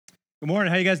Good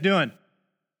morning. How you guys doing?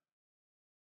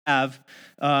 I've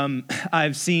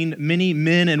seen many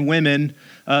men and women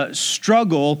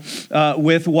struggle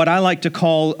with what I like to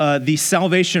call the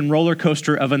salvation roller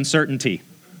coaster of uncertainty.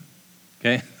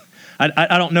 Okay.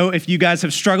 I don't know if you guys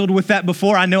have struggled with that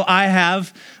before. I know I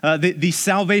have. The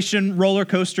salvation roller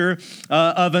coaster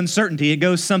of uncertainty. It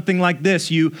goes something like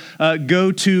this. You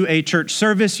go to a church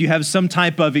service, you have some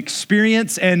type of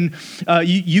experience, and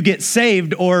you get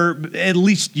saved, or at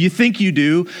least you think you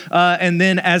do. And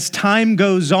then as time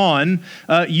goes on,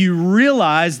 you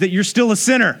realize that you're still a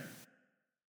sinner.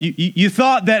 You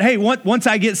thought that, hey, once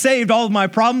I get saved, all of my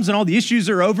problems and all the issues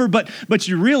are over, but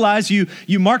you realize you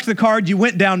marked the card, you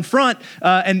went down front,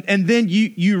 and then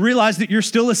you realize that you're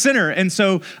still a sinner. And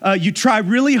so you try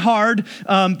really hard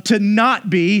to not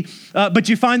be, but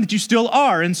you find that you still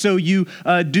are. And so you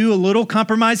do a little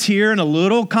compromise here and a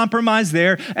little compromise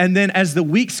there. And then as the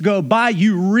weeks go by,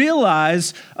 you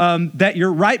realize that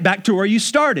you're right back to where you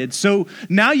started. So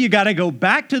now you got to go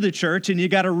back to the church and you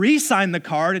got to re-sign the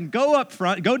card and go up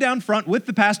front, go down front with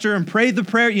the pastor and pray the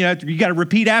prayer. You got to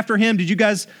repeat after him. Did you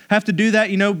guys have to do that?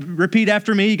 Repeat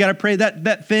after me. You got to pray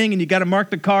that thing, and you got to mark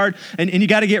the card, and you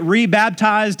got to get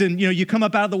re-baptized. And you come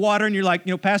up out of the water, and you're like,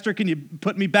 Pastor, can you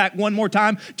put me back one more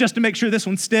time just to make sure this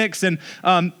one sticks? And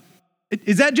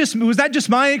was that just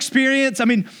my experience? I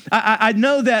mean, I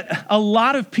know that a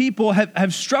lot of people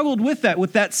have struggled with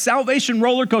that salvation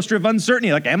roller coaster of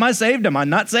uncertainty. Like, am I saved? Am I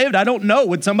not saved? I don't know.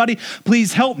 Would somebody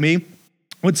please help me?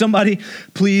 Would somebody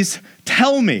please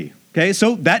tell me? Okay,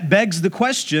 so that begs the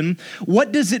question,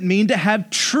 what does it mean to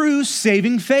have true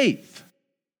saving faith?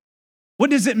 What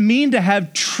does it mean to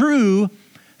have true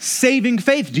saving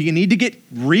faith? Do you need to get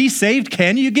re-saved?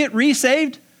 Can you get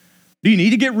re-saved? Do you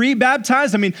need to get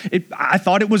re-baptized? I mean, I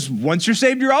thought it was once you're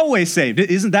saved, you're always saved.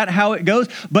 Isn't that how it goes?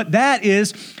 But that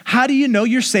is, how do you know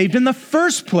you're saved in the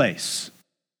first place?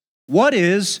 What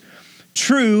is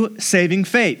true saving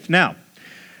faith? Now,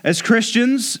 as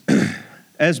Christians,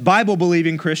 as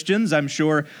Bible-believing Christians, I'm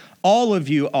sure all of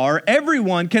you are,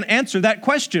 everyone can answer that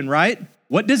question, right?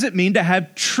 What does it mean to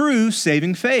have true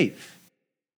saving faith?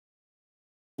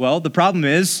 Well, the problem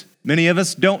is, many of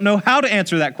us don't know how to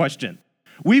answer that question.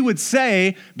 We would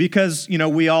say, because,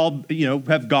 we all,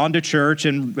 have gone to church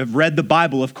and have read the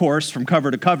Bible, of course, from cover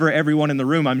to cover, everyone in the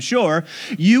room, I'm sure,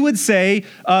 you would say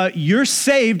you're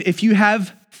saved if you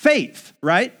have faith,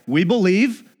 right? We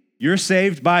believe you're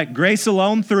saved by grace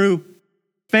alone, through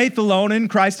faith alone, in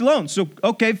Christ alone. So,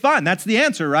 okay, fine. That's the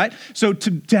answer, right? So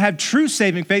to have true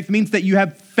saving faith means that you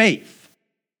have faith.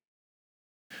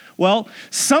 Well,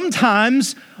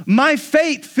 sometimes my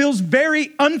faith feels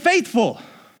very unfaithful.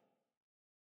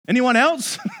 Anyone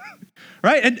else?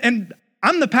 Right? And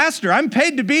I'm the pastor. I'm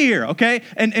paid to be here, okay?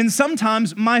 And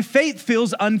sometimes my faith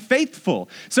feels unfaithful.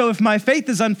 So if my faith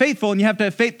is unfaithful and you have to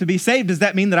have faith to be saved, does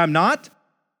that mean that I'm not?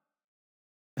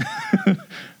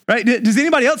 Right? Does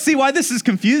anybody else see why this is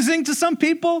confusing to some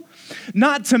people?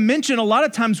 Not to mention, a lot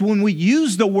of times when we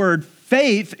use the word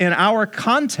faith in our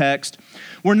context,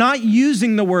 we're not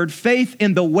using the word faith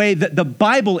in the way that the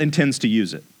Bible intends to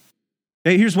use it.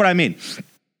 Okay, here's what I mean.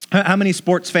 How many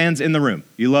sports fans in the room?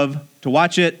 You love to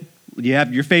watch it. You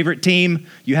have your favorite team.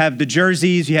 You have the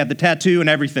jerseys. You have the tattoo and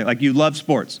everything. Like, you love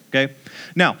sports, okay?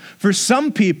 Now, for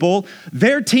some people,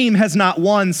 their team has not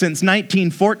won since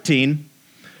 1914,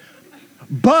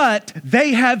 but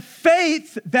they have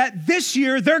faith that this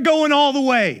year they're going all the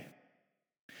way.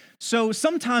 So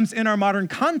sometimes in our modern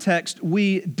context,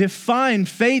 we define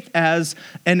faith as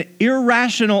an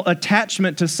irrational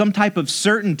attachment to some type of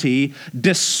certainty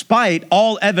despite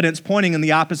all evidence pointing in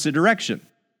the opposite direction,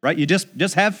 right? You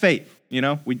just have faith,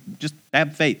 we just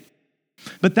have faith.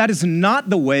 But that is not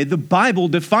the way the Bible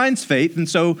defines faith, and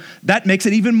so that makes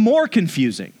it even more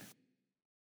confusing.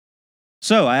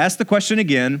 So I ask the question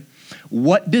again,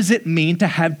 what does it mean to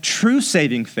have true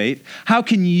saving faith? How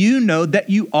can you know that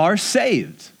you are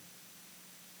saved?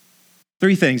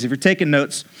 3 things. If you're taking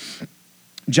notes,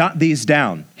 jot these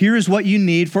down. Here is what you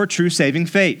need for true saving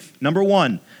faith. Number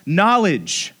 1,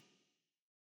 knowledge.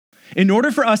 In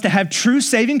order for us to have true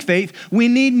saving faith, we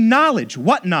need knowledge.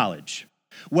 What knowledge?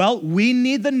 Well, we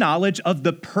need the knowledge of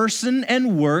the person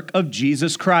and work of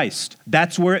Jesus Christ.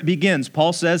 That's where it begins.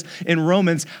 Paul says in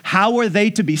Romans, how are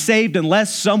they to be saved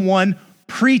unless someone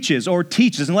preaches or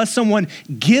teaches, unless someone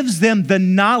gives them the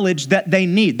knowledge that they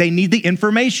need? They need the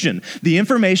information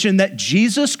that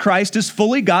Jesus Christ is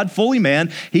fully God, fully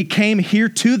man. He came here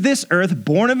to this earth,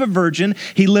 born of a virgin.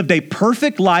 He lived a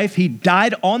perfect life. He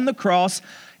died on the cross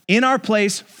in our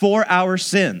place for our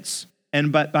sins.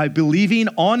 And by believing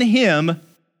on him,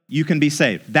 you can be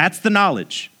saved. That's the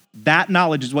knowledge. That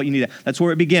knowledge is what you need. That's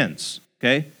where it begins,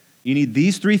 okay? You need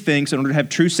these three things in order to have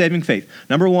true saving faith.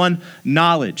 Number one,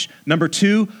 knowledge. Number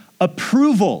two,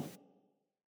 approval.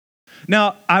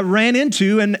 Now, I ran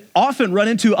into and often run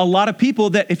into a lot of people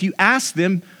that if you ask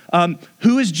them,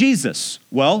 who is Jesus?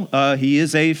 Well, he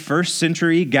is a first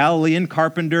century Galilean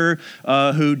carpenter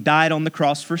who died on the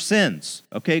cross for sins.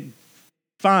 Okay,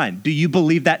 fine. Do you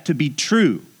believe that to be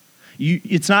true?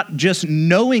 It's not just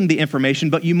knowing the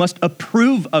information, but you must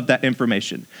approve of that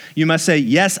information. You must say,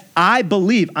 yes, I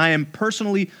believe. I am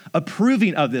personally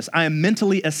approving of this. I am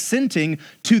mentally assenting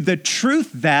to the truth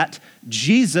that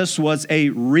Jesus was a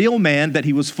real man, that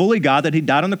he was fully God, that he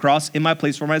died on the cross in my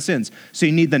place for my sins. So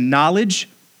you need the knowledge,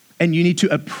 and you need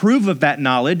to approve of that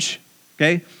knowledge,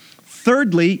 okay?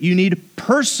 Thirdly, you need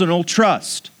personal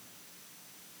trust.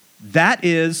 That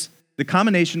is the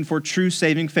combination for true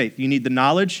saving faith. You need the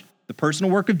knowledge, the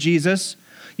personal work of Jesus.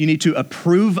 You need to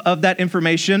approve of that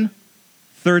information.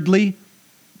 Thirdly,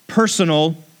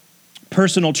 personal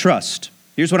trust.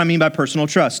 Here's what I mean by personal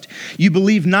trust. You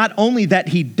believe not only that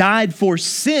he died for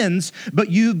sins, but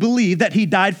you believe that he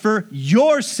died for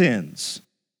your sins.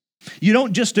 You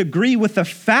don't just agree with the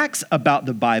facts about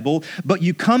the Bible, but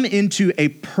you come into a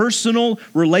personal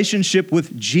relationship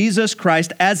with Jesus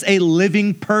Christ as a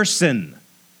living person.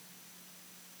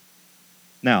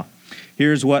 Now,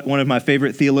 here's what one of my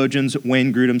favorite theologians,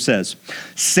 Wayne Grudem, says.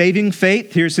 Saving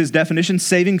faith, here's his definition,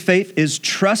 saving faith is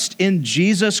trust in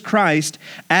Jesus Christ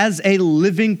as a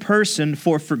living person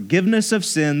for forgiveness of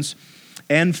sins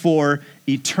and for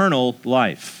eternal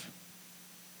life.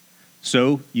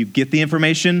 So you get the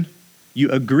information,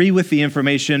 you agree with the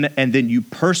information, and then you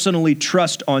personally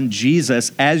trust on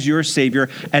Jesus as your Savior,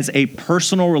 as a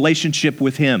personal relationship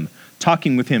with him,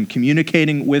 talking with him,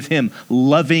 communicating with him,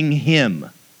 loving him.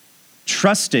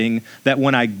 Trusting that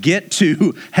when I get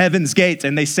to heaven's gates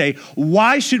and they say,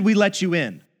 why should we let you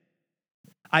in?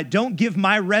 I don't give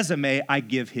my resume, I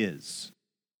give his.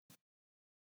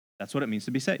 That's what it means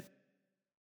to be saved.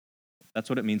 That's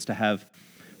what it means to have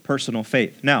personal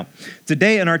faith. Now,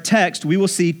 today in our text, we will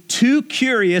see two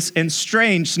curious and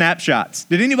strange snapshots.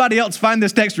 Did anybody else find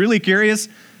this text really curious?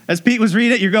 As Pete was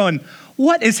reading it, you're going,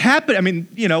 what is happening? I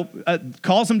mean,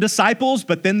 calls them disciples,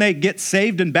 but then they get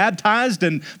saved and baptized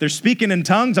and they're speaking in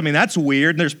tongues. I mean, that's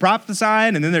weird. And there's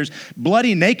prophesying and then there's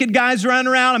bloody naked guys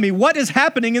running around. I mean, what is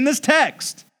happening in this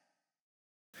text?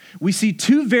 We see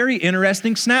two very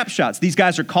interesting snapshots. These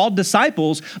guys are called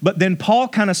disciples, but then Paul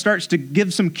kind of starts to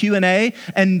give some Q&A,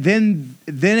 and then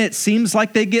it seems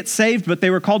like they get saved, but they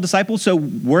were called disciples, so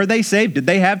were they saved? Did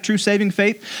they have true saving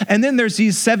faith? And then there's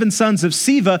these 7 sons of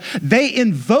Sceva. They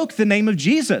invoke the name of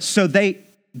Jesus. So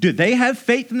do they have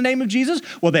faith in the name of Jesus?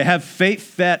 Well, they have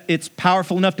faith that it's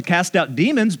powerful enough to cast out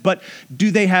demons, but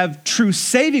do they have true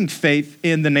saving faith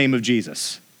in the name of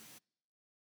Jesus?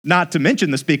 Not to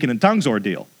mention the speaking in tongues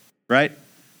ordeal. Right?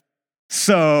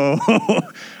 So,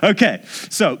 okay.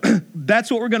 So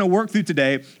that's what we're going to work through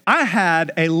today. I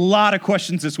had a lot of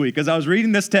questions this week. As I was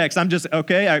reading this text, I'm just,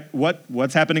 okay,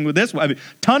 what's happening with this? I mean,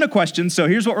 ton of questions. So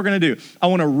here's what we're going to do. I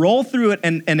want to roll through it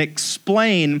and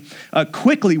explain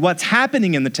quickly what's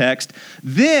happening in the text.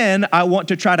 Then I want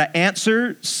to try to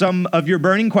answer some of your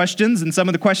burning questions and some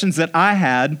of the questions that I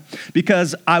had,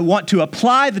 because I want to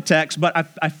apply the text, but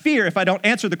I fear if I don't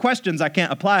answer the questions, I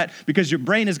can't apply it because your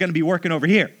brain is going to be working over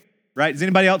here. Right? Does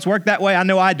anybody else work that way? I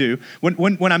know I do.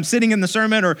 When I'm sitting in the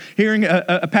sermon or hearing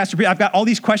a pastor preach, I've got all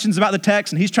these questions about the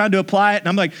text and he's trying to apply it. And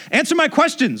I'm like, answer my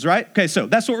questions, right? Okay, so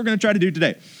that's what we're going to try to do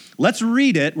today. Let's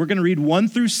read it. We're going to read 1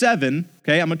 through 7.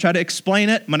 Okay, I'm going to try to explain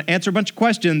it. I'm going to answer a bunch of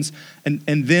questions and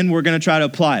then we're going to try to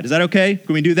apply it. Is that okay?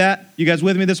 Can we do that? You guys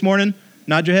with me this morning?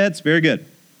 Nod your heads. Very good.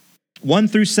 1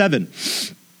 through 7.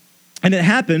 And it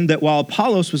happened that while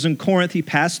Apollos was in Corinth, he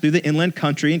passed through the inland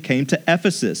country and came to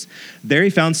Ephesus. There he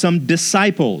found some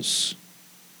disciples.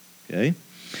 Okay.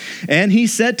 And he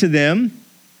said to them,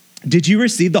 did you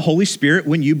receive the Holy Spirit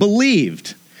when you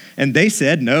believed? And they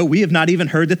said, no, we have not even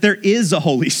heard that there is a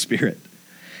Holy Spirit.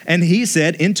 And he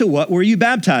said, into what were you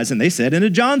baptized? And they said,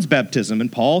 into John's baptism.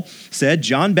 And Paul said,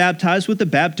 John baptized with the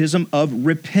baptism of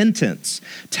repentance,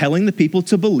 telling the people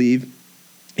to believe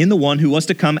in the one who was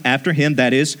to come after him,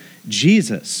 that is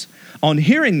Jesus. On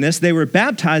hearing this, they were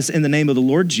baptized in the name of the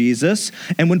Lord Jesus.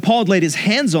 And when Paul had laid his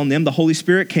hands on them, the Holy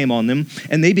Spirit came on them,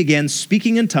 and they began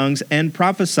speaking in tongues and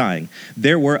prophesying.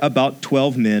 There were about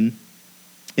 12 men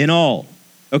in all.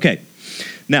 Okay,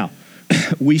 now,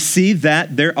 we see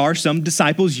that there are some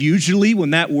disciples. Usually when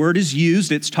that word is used,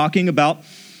 it's talking about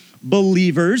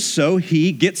believers, so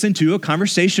he gets into a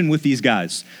conversation with these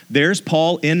guys. There's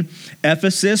Paul in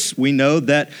Ephesus. We know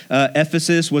that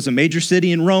Ephesus was a major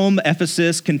city in Rome.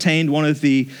 Ephesus contained one of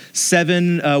the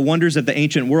seven wonders of the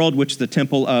ancient world, which is the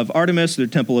temple of Artemis, the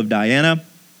temple of Diana.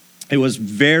 It was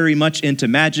very much into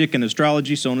magic and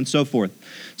astrology, so on and so forth.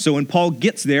 So when Paul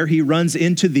gets there, he runs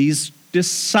into these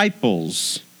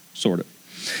disciples, sort of.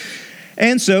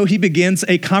 And so he begins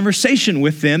a conversation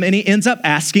with them, and he ends up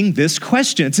asking this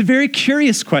question. It's a very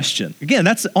curious question. Again,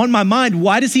 that's on my mind.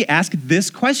 Why does he ask this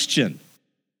question?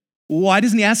 Why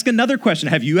doesn't he ask another question?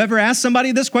 Have you ever asked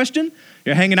somebody this question?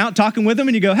 You're hanging out, talking with them,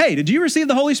 and you go, hey, did you receive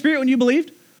the Holy Spirit when you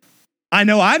believed? I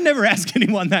know I've never asked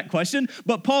anyone that question,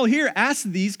 but Paul here asks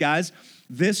these guys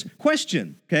this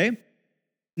question, okay?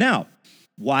 Now,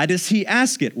 why does he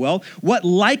ask it? Well, what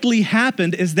likely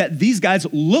happened is that these guys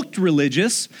looked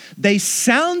religious, they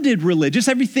sounded religious,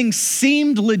 everything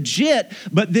seemed legit,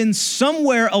 but then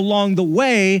somewhere along the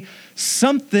way,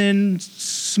 something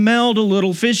smelled a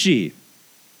little fishy.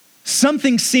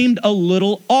 Something seemed a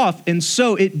little off, and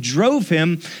so it drove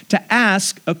him to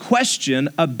ask a question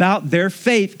about their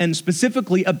faith and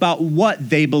specifically about what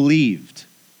they believed.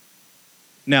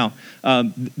 Now,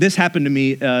 this happened to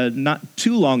me not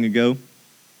too long ago.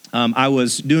 I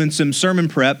was doing some sermon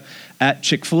prep at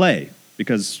Chick-fil-A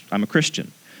because I'm a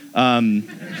Christian. And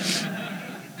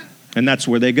that's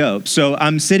where they go. So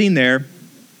I'm sitting there,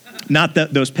 not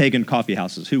those pagan coffee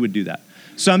houses. Who would do that?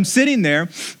 So I'm sitting there,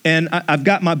 and I've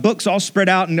got my books all spread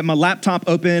out and got my laptop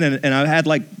open, and I had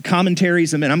like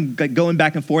commentaries, and I'm going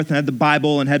back and forth, and I had the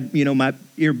Bible and had, my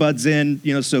earbuds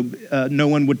in, so no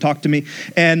one would talk to me.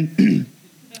 And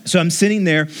so I'm sitting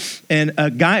there, and a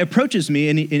guy approaches me,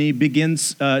 and he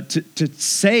begins to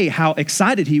say how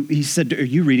excited he said, "Are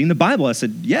you reading the Bible?" I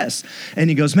said, "Yes." And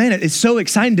he goes, "Man, it's so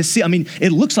exciting to see. I mean,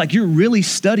 it looks like you're really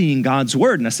studying God's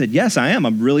Word." And I said, "Yes, I am.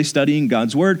 I'm really studying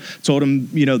God's Word." Told him,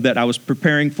 that I was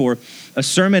preparing for a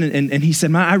sermon, and he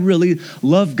said, "Man, I really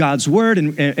love God's Word."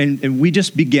 And we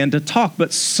just began to talk.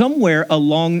 But somewhere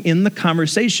along in the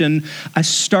conversation, I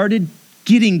started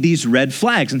getting these red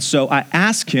flags. And so I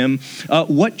asked him,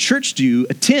 what church do you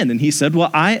attend? And he said,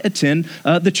 well, I attend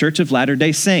the Church of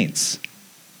Latter-day Saints.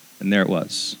 And there it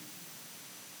was.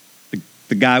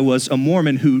 The guy was a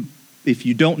Mormon who, if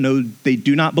you don't know, they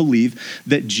do not believe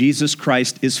that Jesus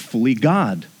Christ is fully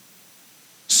God.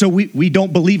 So we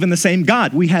don't believe in the same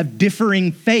God. We have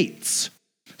differing faiths.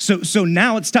 So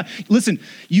now it's time. Listen,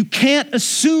 you can't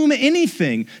assume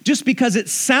anything. Just because it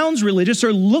sounds religious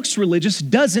or looks religious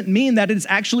doesn't mean that it's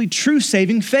actually true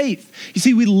saving faith. You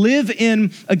see, we live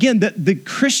in, again, the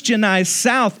Christianized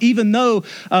South, even though,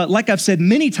 like I've said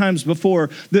many times before,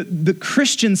 the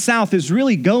Christian South is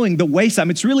really going the wayside. I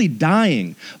mean, it's really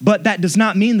dying. But that does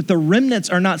not mean that the remnants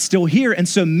are not still here. And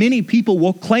so many people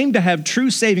will claim to have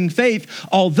true saving faith,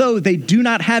 although they do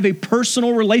not have a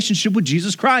personal relationship with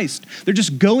Jesus Christ. They're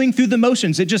just going through the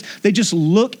motions. They just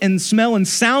look and smell and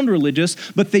sound religious,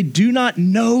 but they do not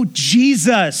know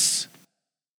Jesus.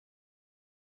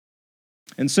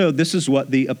 And so this is what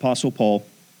the Apostle Paul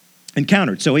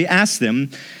encountered. So he asked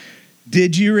them,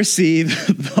 did you receive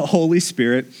the Holy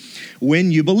Spirit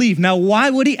when you believe? Now, why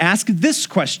would he ask this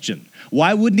question?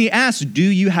 Why wouldn't he ask, do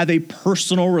you have a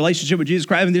personal relationship with Jesus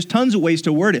Christ? I mean, there's tons of ways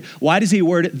to word it. Why does he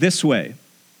word it this way?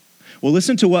 Well,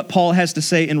 listen to what Paul has to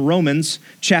say in Romans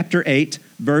chapter 8,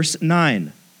 verse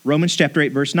 9. Romans chapter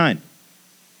 8, verse 9.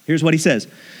 Here's what he says.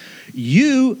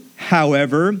 You,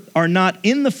 however, are not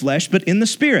in the flesh, but in the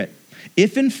Spirit.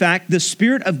 If in fact the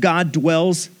Spirit of God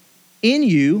dwells in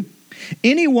you,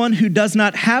 anyone who does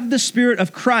not have the Spirit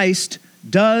of Christ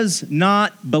does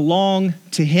not belong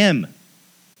to him.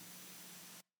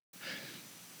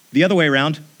 The other way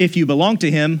around, if you belong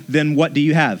to him, then what do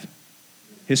you have?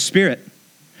 His Spirit.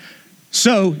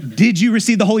 So, did you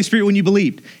receive the Holy Spirit when you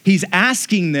believed? He's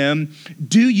asking them,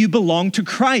 do you belong to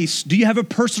Christ? Do you have a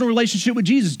personal relationship with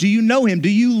Jesus? Do you know him? Do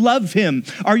you love him?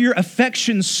 Are your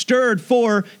affections stirred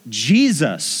for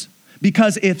Jesus?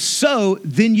 Because if so,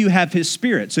 then you have his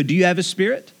Spirit. So do you have his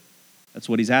Spirit? That's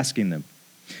what he's asking them.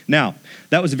 Now,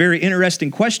 that was a very interesting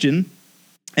question,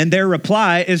 and their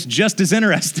reply is just as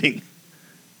interesting.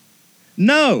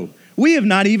 No, we have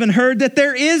not even heard that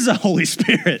there is a Holy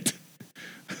Spirit.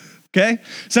 Okay,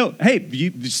 so hey,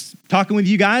 just talking with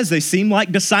you guys, they seem like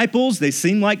disciples, they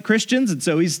seem like Christians, and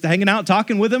so he's hanging out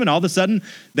talking with them, and all of a sudden,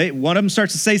 one of them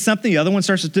starts to say something, the other one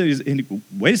starts to do,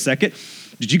 wait a second,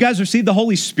 did you guys receive the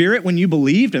Holy Spirit when you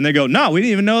believed? And they go, no, we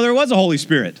didn't even know there was a Holy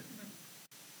Spirit.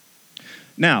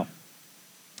 Now,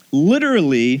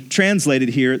 literally translated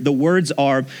here, the words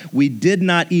are, we did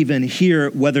not even hear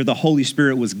whether the Holy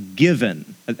Spirit was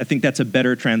given. I think that's a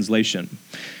better translation.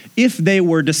 If they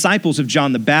were disciples of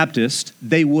John the Baptist,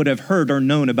 they would have heard or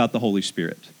known about the Holy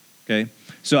Spirit, okay?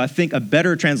 So I think a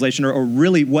better translation, or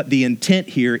really what the intent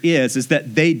here is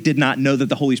that they did not know that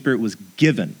the Holy Spirit was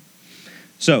given.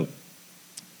 So,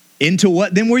 into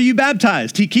what then were you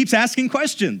baptized? He keeps asking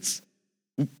questions.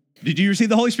 Did you receive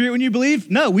the Holy Spirit when you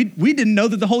believed? No, we didn't know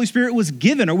that the Holy Spirit was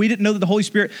given, or we didn't know that the Holy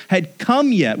Spirit had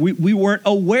come yet. We weren't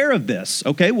aware of this.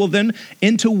 Okay, well then,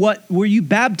 into what were you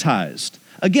baptized?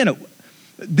 Again,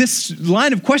 this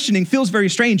line of questioning feels very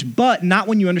strange, but not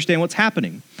when you understand what's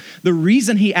happening. The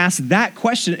reason he asked that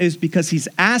question is because he's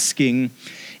asking,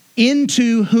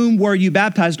 into whom were you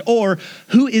baptized, or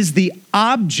who is the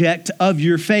object of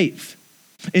your faith?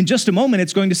 In just a moment,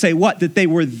 it's going to say what? That they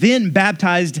were then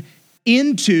baptized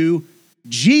into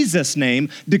Jesus'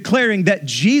 name, declaring that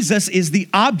Jesus is the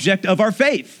object of our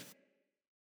faith.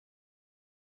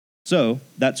 So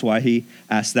that's why he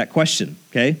asked that question,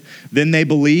 okay? Then they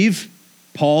believe.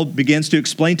 Paul begins to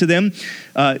explain to them,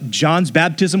 John's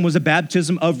baptism was a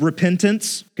baptism of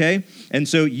repentance, okay? And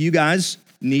so you guys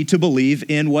need to believe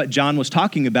in what John was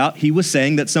talking about. He was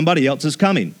saying that somebody else is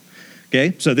coming,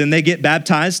 okay? So then they get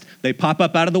baptized. They pop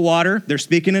up out of the water. They're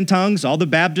speaking in tongues. All the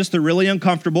Baptists are really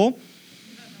uncomfortable.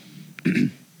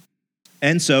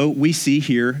 And so we see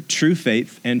here true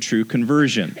faith and true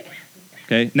conversion,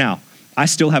 okay? Now, I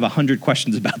still have 100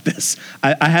 questions about this.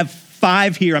 I have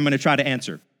 5 here I'm going to try to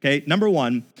answer. Okay, number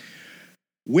 1,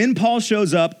 when Paul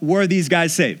shows up, were these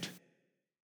guys saved?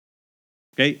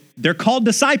 Okay, they're called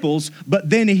disciples, but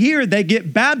then here they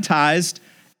get baptized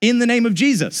in the name of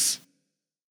Jesus.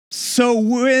 So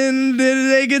when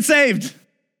did they get saved?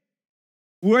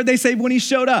 Were they saved when he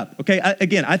showed up? Okay,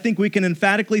 again, I think we can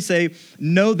emphatically say,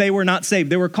 no, they were not saved.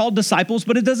 They were called disciples,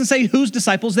 but it doesn't say whose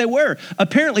disciples they were.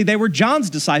 Apparently, they were John's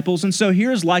disciples, and so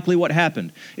here's likely what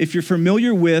happened. If you're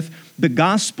familiar with the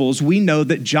Gospels, we know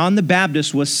that John the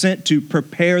Baptist was sent to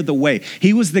prepare the way.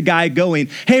 He was the guy going,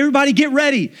 hey, everybody, get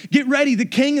ready. Get ready. The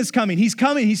king is coming. He's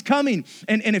coming. He's coming.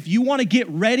 And if you want to get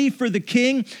ready for the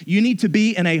king, you need to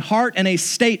be in a heart and a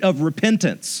state of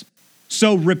repentance.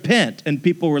 So repent. And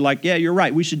people were like, yeah, you're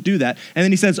right. We should do that. And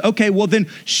then he says, okay, well then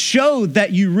show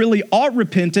that you really are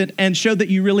repentant and show that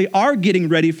you really are getting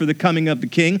ready for the coming of the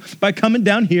king by coming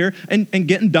down here and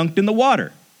getting dunked in the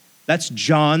water. That's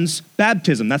John's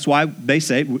baptism. That's why they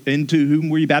say, into whom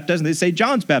were you baptized? And they say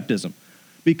John's baptism,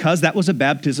 because that was a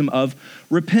baptism of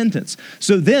repentance.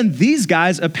 So then these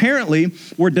guys apparently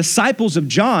were disciples of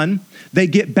John. They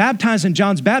get baptized in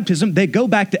John's baptism. They go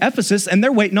back to Ephesus and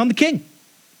they're waiting on the king.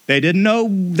 They didn't know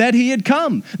that he had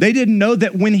come. They didn't know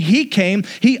that when he came,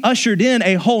 he ushered in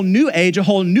a whole new age, a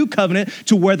whole new covenant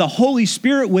to where the Holy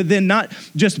Spirit would then not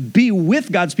just be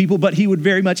with God's people, but he would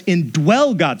very much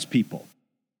indwell God's people.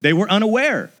 They were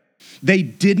unaware. They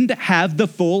didn't have the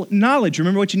full knowledge.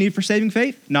 Remember what you need for saving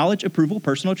faith? Knowledge, approval,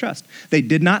 personal trust. They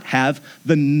did not have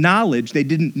the knowledge. They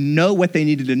didn't know what they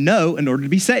needed to know in order to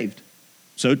be saved.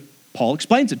 So Paul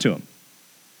explains it to them.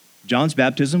 John's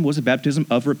baptism was a baptism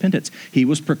of repentance. He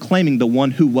was proclaiming the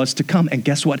one who was to come. And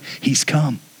guess what? He's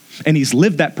come. And he's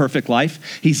lived that perfect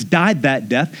life. He's died that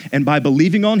death. And by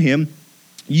believing on him,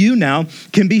 you now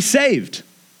can be saved.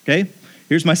 Okay?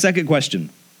 Here's my second question.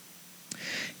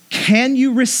 Can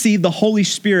you receive the Holy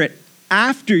Spirit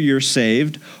after you're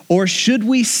saved, or should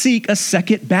we seek a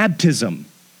second baptism?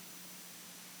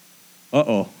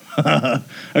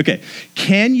 Okay.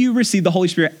 Can you receive the Holy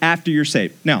Spirit after you're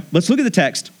saved? Now, let's look at the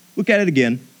text. Look at it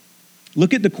again.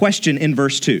 Look at the question in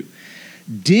verse 2.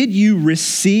 Did you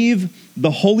receive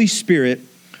the Holy Spirit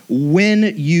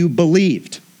when you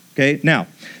believed? Okay, now,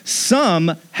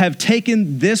 some have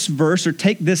taken this verse or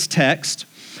take this text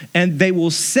and they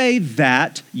will say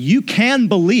that you can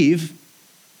believe,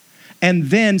 and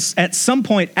then at some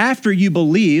point after you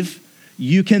believe,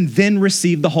 you can then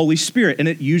receive the Holy Spirit. And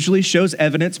it usually shows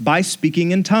evidence by speaking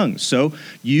in tongues. So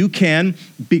you can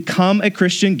become a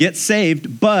Christian, get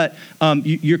saved, but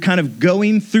you're kind of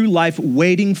going through life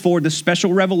waiting for the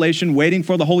special revelation, waiting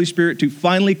for the Holy Spirit to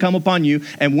finally come upon you.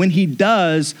 And when he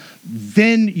does,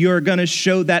 then you're going to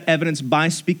show that evidence by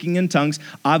speaking in tongues.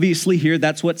 Obviously here,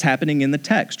 that's what's happening in the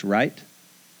text, right?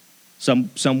 Some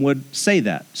would say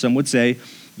that. Some would say,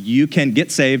 you can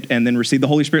get saved and then receive the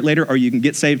Holy Spirit later, or you can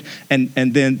get saved and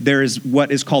then there is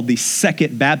what is called the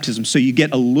second baptism. So you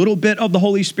get a little bit of the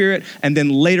Holy Spirit, and then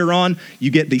later on, you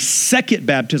get the second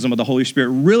baptism of the Holy Spirit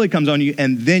really comes on you,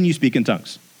 and then you speak in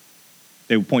tongues.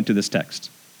 They would point to this text,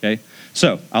 okay?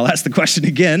 So I'll ask the question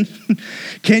again.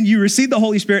 Can you receive the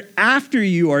Holy Spirit after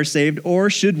you are saved, or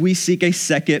should we seek a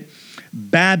second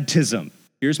baptism?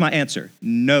 Here's my answer.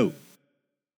 No.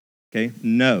 Okay,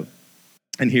 no.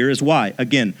 And here is why.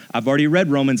 Again, I've already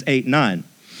read Romans 8:9.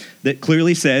 that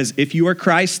clearly says if you are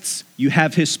Christ's, you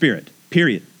have his Spirit,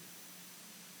 period.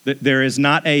 There is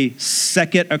not a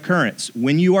second occurrence.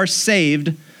 When you are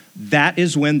saved, that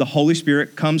is when the Holy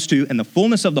Spirit comes to, and the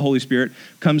fullness of the Holy Spirit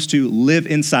comes to live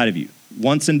inside of you,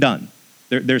 once and done.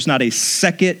 There's not a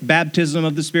second baptism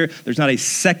of the Spirit. There's not a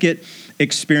second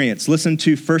experience. Listen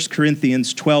to 1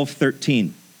 Corinthians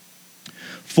 12:13.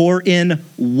 For in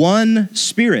one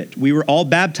Spirit we were all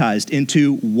baptized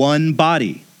into one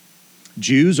body.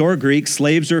 Jews or Greeks,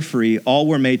 slaves or free, all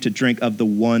were made to drink of the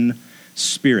one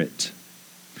Spirit.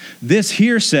 This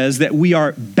here says that we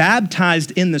are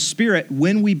baptized in the Spirit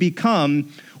when we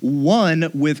become one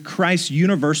with Christ's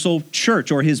universal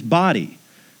church or his body.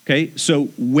 Okay, so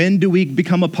when do we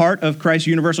become a part of Christ's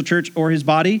universal church or his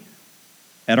body?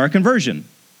 At our conversion.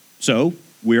 So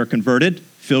we are converted,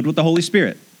 filled with the Holy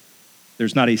Spirit.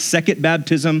 There's not a second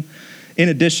baptism. In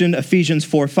addition, Ephesians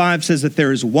 4:5 says that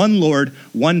there is one Lord,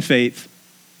 one faith,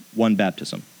 one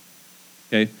baptism.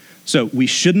 Okay, so we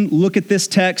shouldn't look at this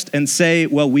text and say,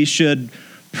 well, we should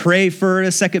pray for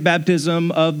a second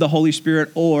baptism of the Holy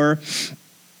Spirit, or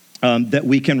that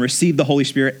we can receive the Holy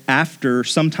Spirit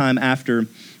sometime after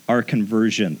our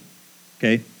conversion.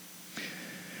 Okay.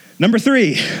 Number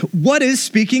 3, what is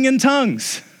speaking in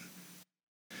tongues?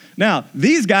 Now,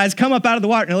 these guys come up out of the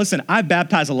water. Now, listen, I've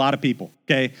baptized a lot of people,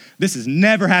 okay? This has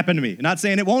never happened to me. I'm not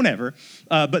saying it won't ever,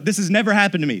 but this has never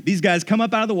happened to me. These guys come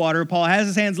up out of the water. Paul has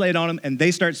his hands laid on them, and they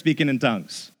start speaking in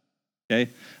tongues, okay?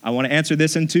 I want to answer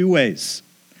this in 2 ways.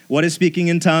 What is speaking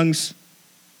in tongues?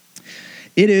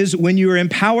 It is when you are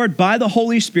empowered by the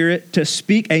Holy Spirit to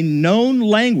speak a known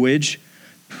language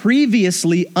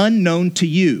previously unknown to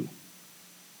you.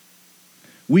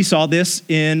 We saw this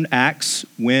in Acts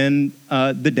when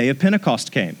the day of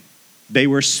Pentecost came. They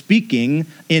were speaking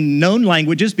in known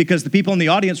languages because the people in the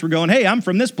audience were going, hey, I'm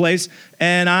from this place,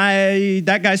 and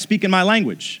that guy's speaking my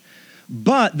language.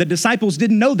 But the disciples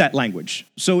didn't know that language.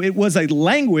 So it was a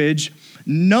language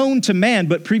known to man,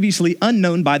 but previously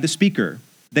unknown by the speaker.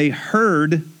 They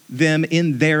heard them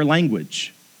in their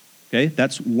language. Okay,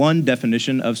 that's one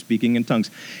definition of speaking in tongues.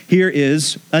 Here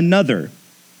is another.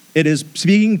 It is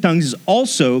speaking in tongues is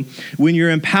also when you're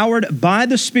empowered by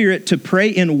the Spirit to pray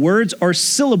in words or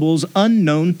syllables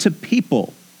unknown to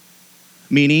people,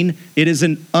 meaning it is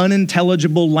an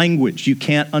unintelligible language. You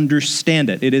can't understand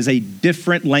it. It is a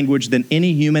different language than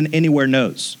any human anywhere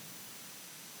knows.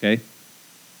 Okay?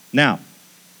 Now,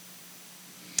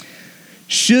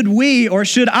 should we or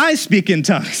should I speak in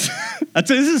tongues? This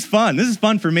is fun. This is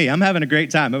fun for me. I'm having a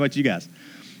great time. How about you guys?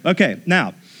 Okay,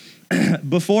 now,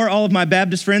 before all of my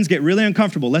Baptist friends get really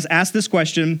uncomfortable, let's ask this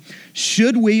question.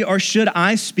 Should we or should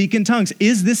I speak in tongues?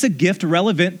 Is this a gift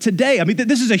relevant today? I mean,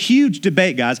 this is a huge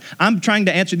debate, guys. I'm trying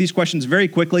to answer these questions very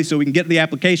quickly so we can get to the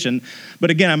application.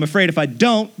 But again, I'm afraid if I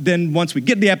don't, then once we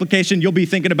get to the application, you'll be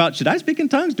thinking about, should I speak in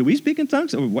tongues? Do we speak in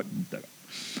tongues?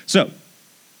 So,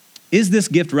 is this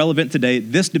gift relevant today?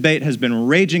 This debate has been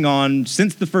raging on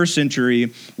since the first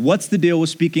century. What's the deal with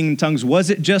speaking in tongues? Was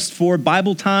it just for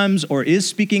Bible times, or is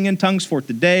speaking in tongues for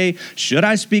today? Should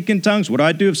I speak in tongues? What do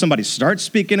I do if somebody starts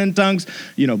speaking in tongues?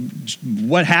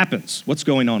 What happens? What's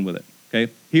going on with it?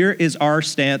 Okay, here is our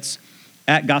stance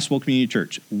at Gospel Community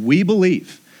Church. We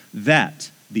believe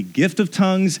that the gift of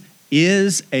tongues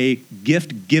is a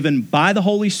gift given by the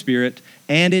Holy Spirit,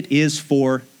 and it is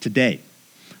for today.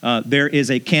 There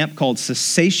is a camp called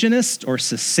cessationist or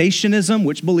cessationism,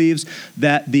 which believes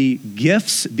that the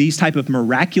gifts, these type of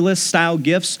miraculous style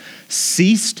gifts,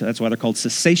 ceased. That's why they're called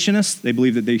cessationists. They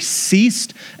believe that they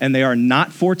ceased and they are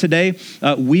not for today.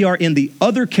 We are in the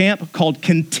other camp called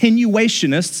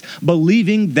continuationists,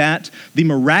 believing that the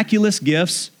miraculous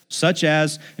gifts, such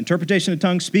as interpretation of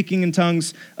tongues, speaking in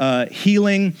tongues,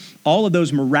 healing, all of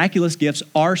those miraculous gifts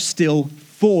are still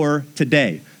for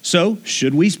today. So,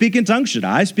 should we speak in tongues? Should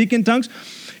I speak in tongues?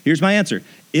 Here's my answer.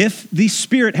 If the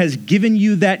Spirit has given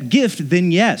you that gift,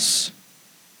 then yes.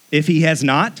 If he has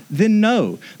not, then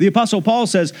no. The Apostle Paul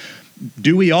says,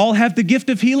 do we all have the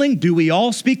gift of healing? Do we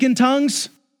all speak in tongues?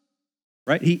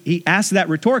 Right? He asks that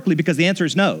rhetorically because the answer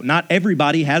is no. Not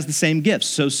everybody has the same gifts.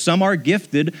 So some are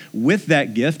gifted with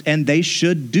that gift, and they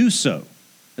should do so.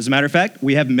 As a matter of fact,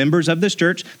 we have members of this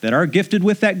church that are gifted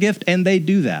with that gift, and they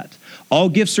do that. All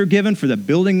gifts are given for the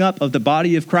building up of the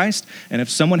body of Christ, and if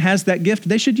someone has that gift,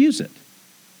 they should use it.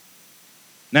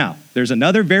 Now, there's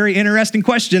another very interesting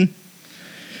question.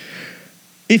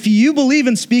 If you believe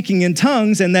in speaking in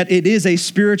tongues and that it is a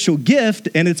spiritual gift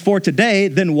and it's for today,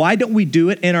 then why don't we do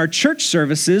it in our church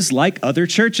services like other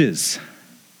churches?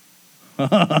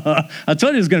 I told you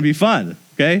it was going to be fun,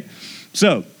 okay?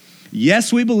 So,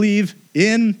 yes, we believe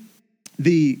in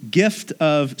the gift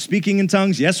of speaking in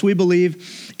tongues, yes, we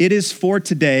believe it is for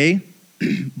today,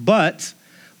 but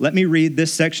let me read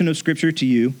this section of scripture to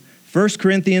you. 1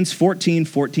 Corinthians 14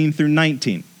 through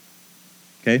 19.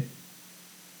 Okay?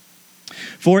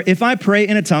 For if I pray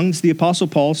in a tongue, it's the Apostle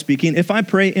Paul speaking, if I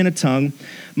pray in a tongue,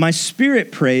 my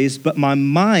spirit prays, but my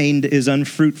mind is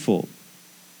unfruitful.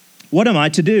 What am I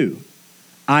to do?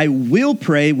 I will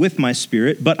pray with my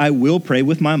spirit, but I will pray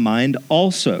with my mind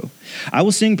also. I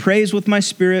will sing praise with my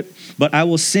spirit, but I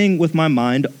will sing with my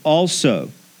mind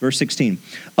also. Verse 16.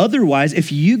 Otherwise,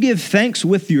 if you give thanks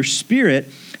with your spirit,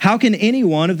 how can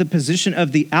anyone of the position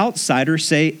of the outsider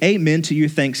say amen to your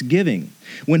thanksgiving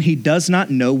when he does not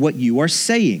know what you are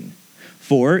saying?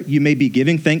 For you may be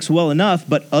giving thanks well enough,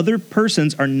 but other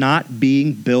persons are not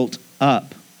being built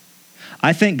up.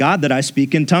 I thank God that I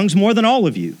speak in tongues more than all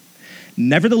of you.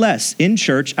 Nevertheless, in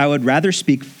church, I would rather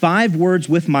speak 5 words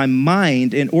with my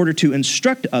mind in order to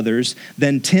instruct others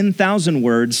than 10,000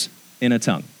 words in a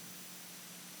tongue.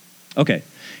 Okay,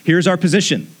 here's our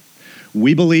position.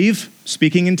 We believe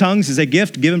speaking in tongues is a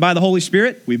gift given by the Holy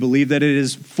Spirit. We believe that it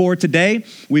is for today.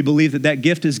 We believe that that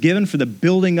gift is given for the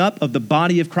building up of the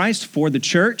body of Christ for the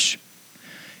church.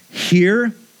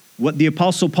 Here, what the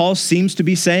Apostle Paul seems to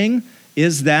be saying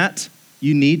is that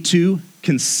you need to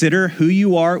consider who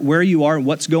you are, where you are,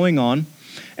 what's going on.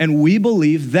 And we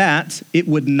believe that it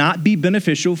would not be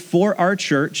beneficial for our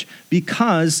church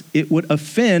because it would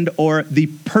offend, or the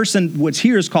person what's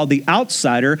here is called the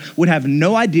outsider would have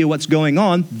no idea what's going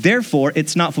on. Therefore,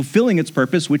 it's not fulfilling its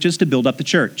purpose, which is to build up the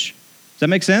church. Does that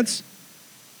make sense?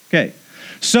 Okay.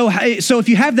 So if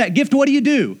you have that gift, what do you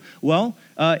do? Well,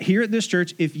 here at this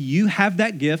church, if you have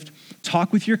that gift,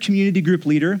 talk with your community group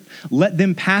leader, let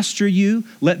them pastor you,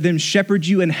 let them shepherd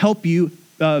you and help you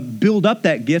build up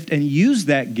that gift and use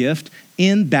that gift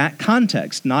in that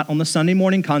context, not on the Sunday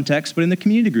morning context, but in the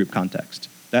community group context.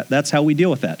 That's how we deal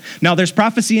with that. Now, there's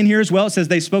prophecy in here as well. It says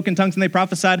they spoke in tongues and they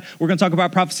prophesied. We're going to talk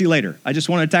about prophecy later. I just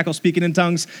want to tackle speaking in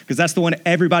tongues because that's the one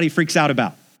everybody freaks out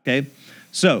about, okay?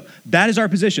 So that is our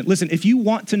position. Listen, if you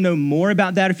want to know more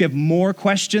about that, if you have more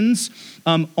questions,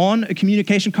 on a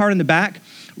communication card in the back,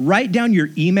 write down your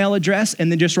email address and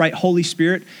then just write Holy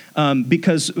Spirit,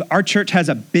 because our church has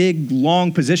a big,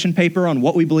 long position paper on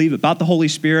what we believe about the Holy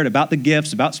Spirit, about the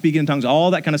gifts, about speaking in tongues,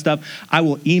 all that kind of stuff. I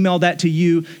will email that to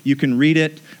you. You can read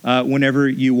it whenever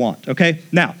you want, okay?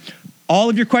 Now, all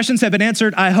of your questions have been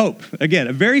answered, I hope. Again,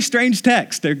 a very strange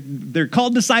text. They're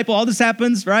called disciple. All this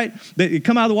happens, right? They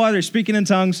come out of the water, they're speaking in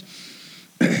tongues.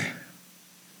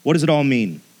 What does it all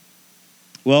mean?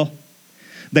 Well,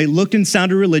 they looked and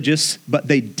sounded religious, but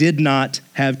they did not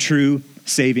have true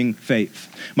saving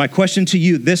faith. My question to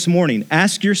you this morning,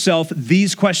 ask yourself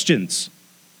these questions.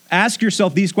 Ask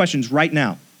yourself these questions right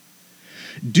now.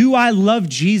 Do I love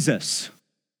Jesus?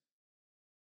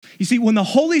 You see, when the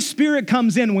Holy Spirit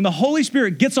comes in, when the Holy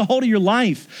Spirit gets a hold of your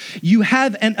life, you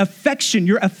have an affection.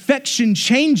 Your affection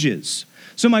changes.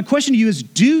 So my question to you is,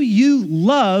 do you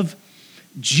love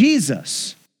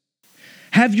Jesus?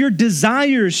 Have your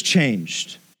desires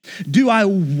changed? Do I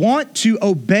want to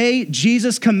obey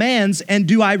Jesus' commands, and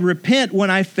do I repent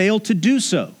when I fail to do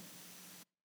so?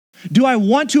 Do I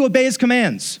want to obey his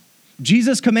commands?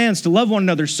 Jesus commands to love one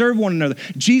another, serve one another.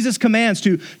 Jesus commands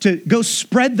to go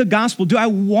spread the gospel. Do I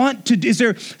want to? Is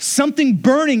there something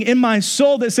burning in my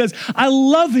soul that says, I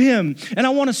love him and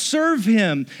I want to serve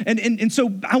him? And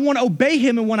so I want to obey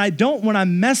him. And when I don't, when I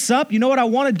mess up, you know what I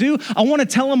want to do? I want to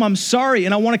tell him I'm sorry,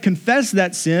 and I want to confess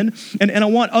that sin. And I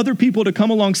want other people to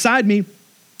come alongside me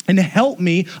and help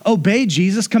me obey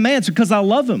Jesus' commands because I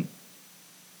love him.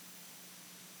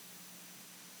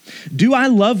 Do I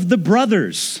love the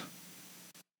brothers?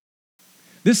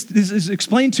 This is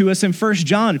explained to us in 1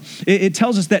 John. It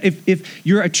tells us that if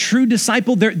you're a true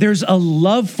disciple, there's a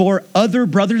love for other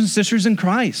brothers and sisters in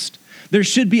Christ. There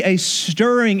should be a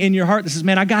stirring in your heart that says,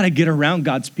 man, I got to get around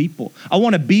God's people. I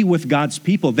want to be with God's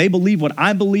people. They believe what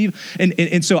I believe.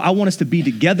 And so I want us to be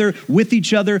together with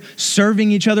each other,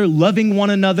 serving each other, loving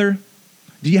one another.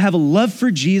 Do you have a love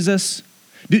for Jesus?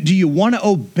 Do you want to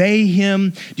obey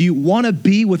him? Do you want to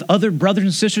be with other brothers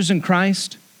and sisters in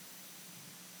Christ?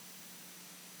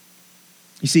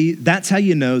 You see, that's how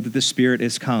you know that the Spirit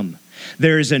has come.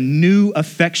 There is a new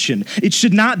affection. It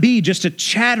should not be just a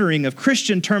chattering of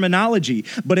Christian terminology,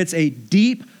 but it's a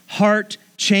deep heart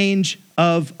change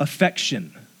of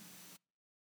affection.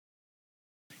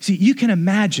 See, you can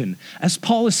imagine as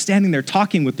Paul is standing there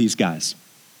talking with these guys,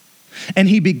 and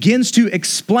he begins to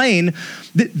explain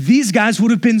that these guys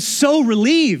would have been so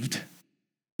relieved.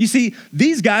 You see,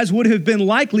 these guys would have been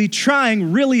likely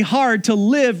trying really hard to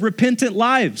live repentant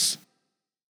lives.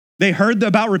 They heard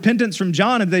about repentance from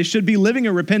John and they should be living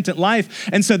a repentant life.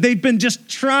 And so they've been just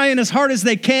trying as hard as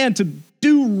they can to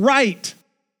do right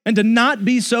and to not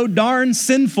be so darn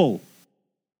sinful.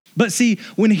 But see,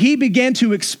 when he began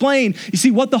to explain, you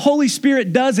see, what the Holy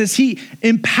Spirit does is he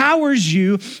empowers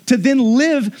you to then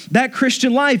live that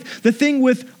Christian life. The thing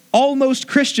with almost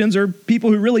Christians, or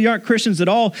people who really aren't Christians at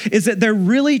all, is that they're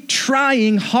really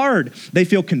trying hard. They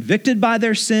feel convicted by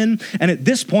their sin, and at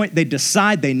this point, they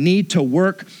decide they need to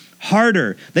work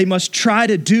harder. They must try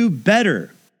to do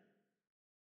better.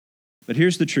 But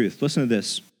here's the truth. Listen to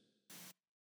this.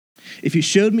 If you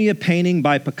showed me a painting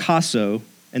by Picasso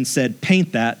and said,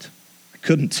 paint that, I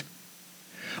couldn't.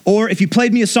 Or if you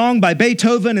played me a song by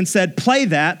Beethoven and said, play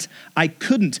that, I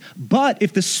couldn't. But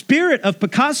if the spirit of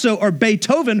Picasso or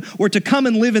Beethoven were to come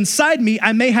and live inside me,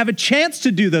 I may have a chance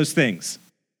to do those things.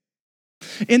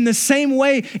 In the same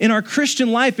way, in our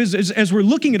Christian life, as we're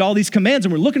looking at all these commands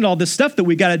and we're looking at all this stuff that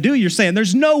we got to do, you're saying,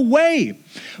 there's no way.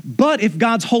 But if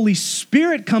God's Holy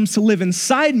Spirit comes to live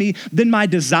inside me, then my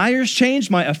desires change,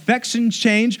 my affections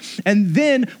change, and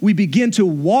then we begin to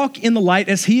walk in the light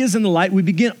as he is in the light. We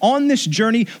begin on this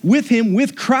journey with him,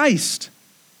 with Christ.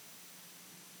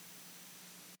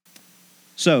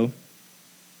 So,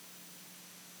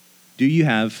 do you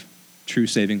have true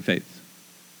saving faith?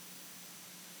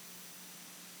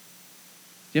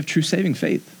 You have true saving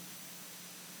faith.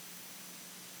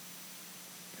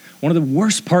 One of the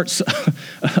worst parts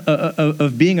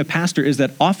of being a pastor is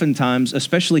that oftentimes,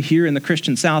 especially here in the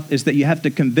Christian South, is that you have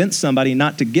to convince somebody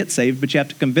not to get saved, but you have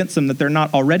to convince them that they're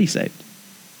not already saved.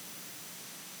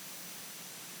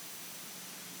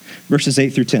 Verses 8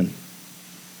 through 10.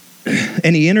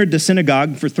 And he entered the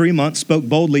synagogue for 3 months, spoke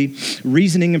boldly,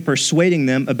 reasoning and persuading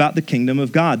them about the kingdom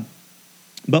of God.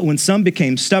 But when some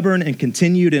became stubborn and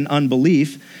continued in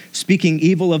unbelief, speaking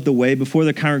evil of the way before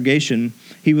the congregation,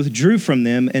 he withdrew from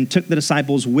them and took the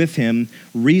disciples with him,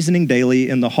 reasoning daily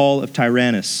in the hall of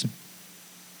Tyrannus.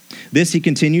 This he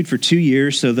continued for 2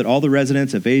 years, so that all the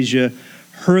residents of Asia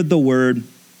heard the word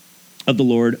of the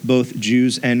Lord, both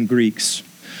Jews and Greeks.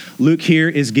 Luke here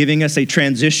is giving us a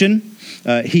transition.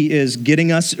 He is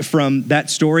getting us from that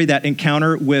story, that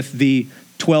encounter with the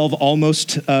 12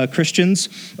 almost Christians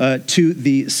to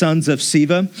the sons of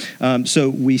Sceva. So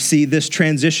we see this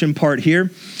transition part here.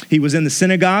 He was in the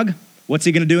synagogue. What's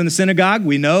he going to do in the synagogue?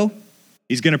 We know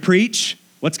he's going to preach.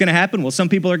 What's going to happen? Well, some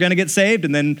people are going to get saved,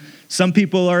 and then some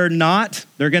people are not.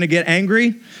 They're going to get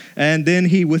angry, and then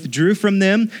he withdrew from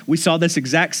them. We saw this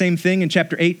exact same thing in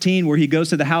chapter 18, where he goes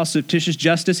to the house of Titius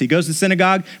Justus. He goes to the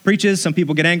synagogue, preaches, some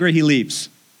people get angry, he leaves,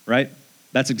 right?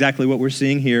 That's exactly what we're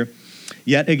seeing here.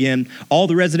 Yet again, all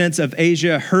the residents of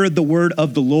Asia heard the word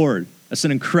of the Lord. That's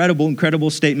an incredible,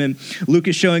 incredible statement. Luke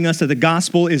is showing us that the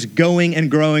gospel is going and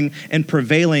growing and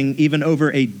prevailing even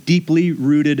over a deeply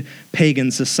rooted pagan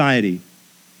society.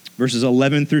 Verses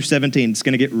 11 through 17. It's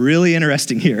going to get really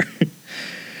interesting here.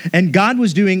 And God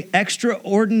was doing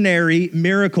extraordinary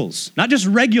miracles, not just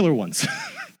regular ones,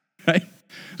 right?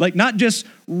 Like not just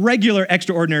regular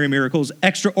extraordinary miracles,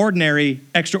 extraordinary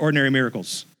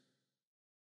miracles.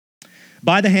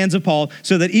 By the hands of Paul,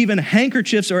 so that even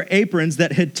handkerchiefs or aprons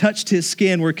that had touched his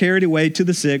skin were carried away to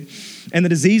the sick, and the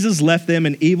diseases left them,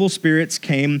 and evil spirits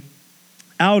came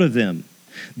out of them.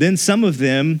 Then some of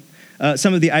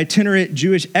the itinerant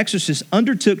Jewish exorcists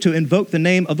undertook to invoke the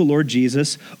name of the Lord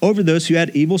Jesus over those who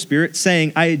had evil spirits,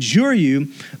 saying, I adjure you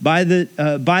by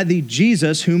the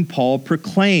Jesus whom Paul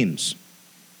proclaims.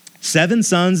 7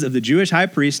 sons of the Jewish high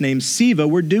priest named Sceva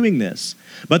were doing this.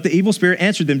 But the evil spirit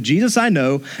answered them, Jesus I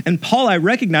know, and Paul I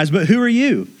recognize, but who are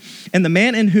you? And the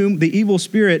man in whom the evil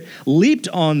spirit leaped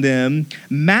on them,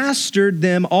 mastered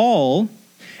them all,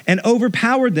 and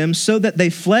overpowered them so that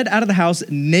they fled out of the house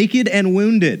naked and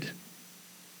wounded.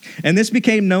 And this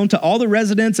became known to all the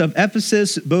residents of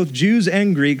Ephesus, both Jews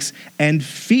and Greeks, and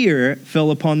fear fell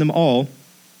upon them all,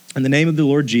 and the name of the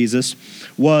Lord Jesus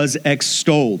was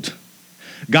extolled.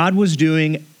 God was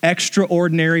doing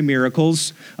extraordinary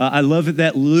miracles. I love it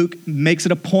that Luke makes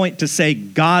it a point to say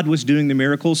God was doing the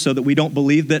miracles so that we don't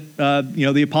believe that,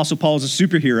 the Apostle Paul is a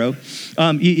superhero.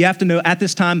 You have to know at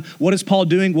this time, what is Paul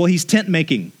doing? Well, he's tent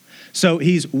making. So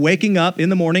he's waking up in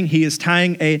the morning. He is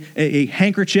tying a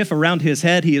handkerchief around his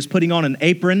head. He is putting on an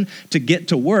apron to get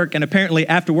to work. And apparently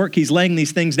after work, he's laying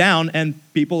these things down and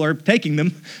people are taking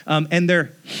them and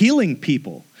they're healing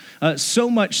people. So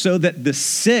much so that the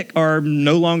sick are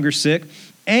no longer sick,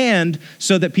 and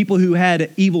so that people who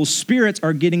had evil spirits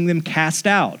are getting them cast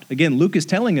out. Again, Luke is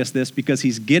telling us this because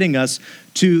he's getting us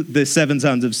to the 7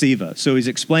 sons of Sceva. So he's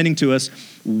explaining to us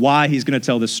why he's going to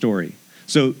tell this story.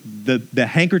 So the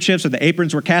handkerchiefs or the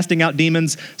aprons were casting out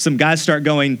demons. Some guys start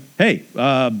going, hey,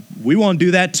 we want to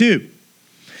do that too.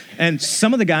 And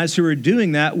some of the guys who were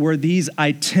doing that were these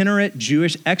itinerant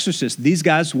Jewish exorcists. These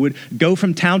guys would go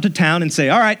from town to town and say,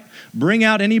 all right, bring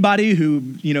out anybody who,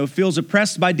 feels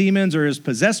oppressed by demons or is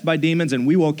possessed by demons, and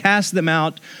we will cast them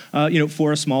out,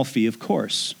 for a small fee, of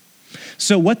course.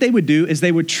 So what they would do is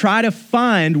they would try to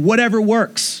find whatever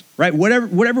works, right?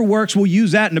 Whatever works, we'll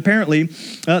use that. And apparently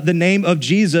the name of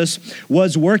Jesus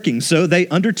was working. So they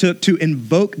undertook to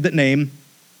invoke the name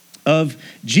of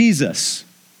Jesus.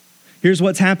 Here's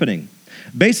what's happening.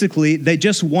 Basically, they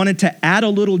just wanted to add a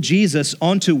little Jesus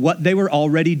onto what they were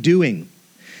already doing.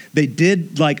 They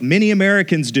did like many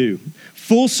Americans do.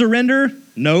 Full surrender?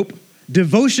 Nope.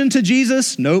 Devotion to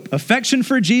Jesus? Nope. Affection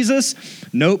for Jesus?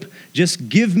 Nope. Just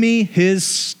give me his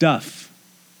stuff.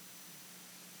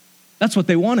 That's what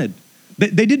they wanted.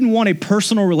 They didn't want a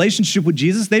personal relationship with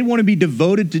Jesus. They want to be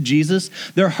devoted to Jesus.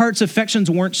 Their heart's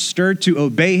affections weren't stirred to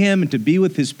obey him and to be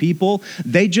with his people.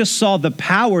 They just saw the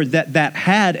power that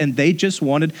had, and they just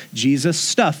wanted Jesus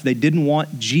stuff. They didn't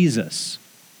want Jesus.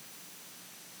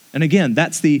 And again,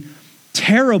 that's the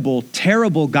terrible,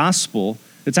 terrible gospel.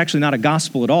 It's actually not a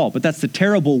gospel at all, but that's the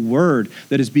terrible word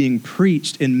that is being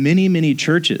preached in many, many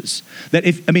churches. That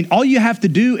all you have to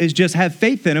do is just have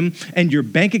faith in him and your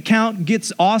bank account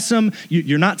gets awesome.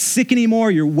 You're not sick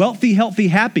anymore. You're wealthy, healthy,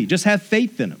 happy. Just have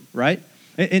faith in him, right?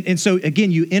 And so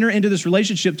again, you enter into this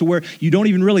relationship to where you don't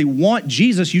even really want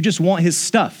Jesus. You just want his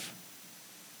stuff.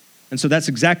 And so that's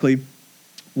exactly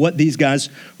what these guys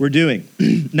were doing.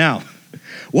 Now,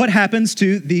 what happens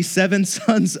to the 7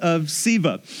 sons of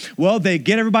Sceva? Well, they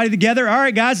get everybody together. All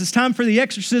right, guys, it's time for the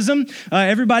exorcism.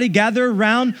 Everybody gather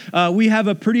around. We have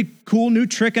a pretty cool new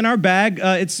trick in our bag.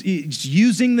 It's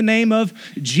using the name of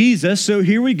Jesus. So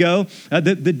here we go.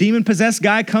 The demon-possessed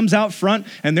guy comes out front,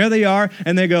 and there they are,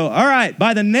 and they go, all right,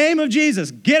 by the name of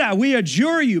Jesus, get out. We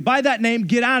adjure you. By that name,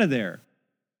 get out of there.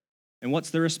 And what's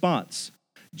the response?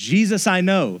 Jesus, I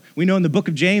know. We know in the book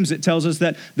of James, it tells us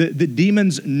that the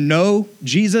demons know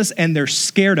Jesus and they're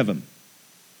scared of him.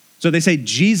 So they say,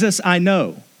 Jesus, I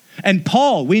know. And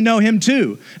Paul, we know him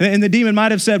too. And the demon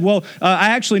might have said, well, I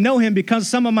actually know him because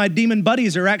some of my demon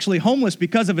buddies are actually homeless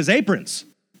because of his aprons.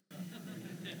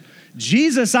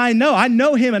 Jesus, I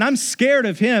know him and I'm scared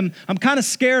of him. I'm kind of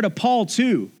scared of Paul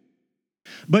too.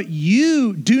 But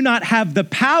you do not have the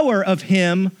power of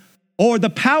him or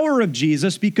the power of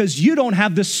Jesus because you don't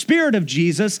have the Spirit of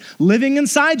Jesus living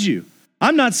inside you.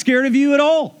 I'm not scared of you at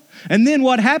all. And then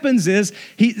what happens is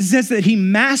he says that he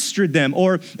mastered them,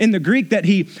 or in the Greek that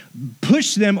he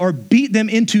pushed them or beat them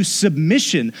into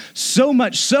submission, so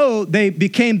much so they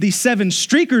became the 7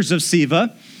 streakers of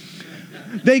Sceva.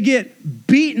 They get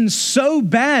beaten so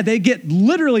bad, they get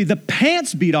literally the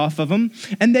pants beat off of them,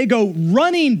 and they go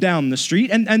running down the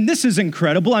street. And this is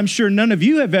incredible. I'm sure none of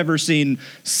you have ever seen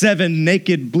 7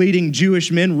 naked, bleeding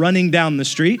Jewish men running down the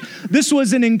street. This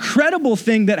was an incredible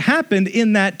thing that happened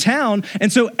in that town, and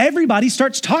so everybody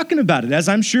starts talking about it, as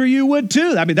I'm sure you would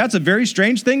too. That's a very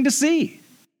strange thing to see.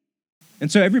 And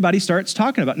so everybody starts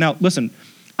talking about it. Now, listen,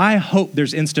 I hope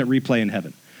there's instant replay in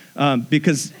heaven.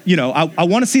 Because, I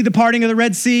want to see the parting of the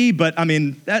Red Sea, but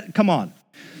come on.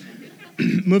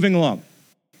 Moving along.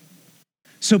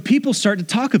 So people start to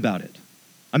talk about it.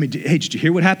 Hey, did you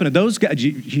hear what happened to those guys? Did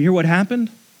you hear what happened?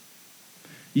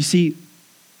 You see,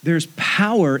 there's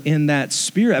power in that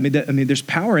spirit. There's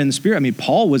power in the spirit.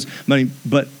 Paul was,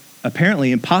 but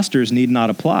apparently imposters need not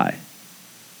apply.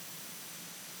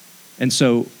 And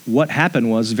so what happened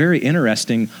was very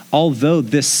interesting. Although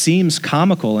this seems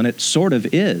comical, and it sort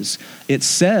of is, it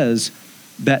says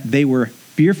that they were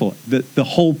fearful. The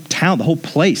whole town, the whole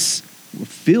place were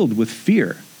filled with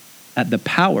fear at the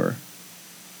power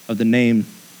of the name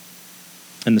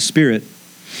and the Spirit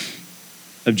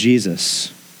of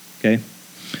Jesus. Okay?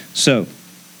 So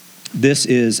this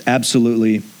is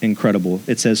absolutely incredible.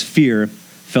 It says fear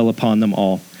fell upon them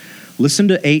all. Listen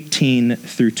to 18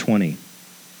 through 20.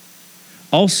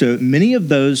 Also, many of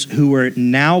those who were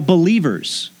now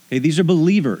believers, okay, these are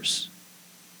believers,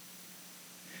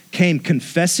 came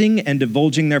confessing and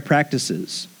divulging their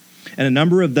practices. And a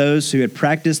number of those who had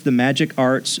practiced the magic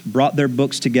arts brought their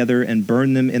books together and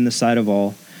burned them in the sight of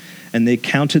all. And they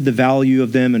counted the value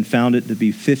of them and found it to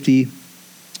be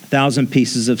 50,000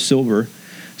 pieces of silver.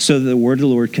 So that the word of the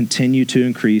Lord continued to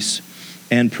increase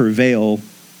and prevail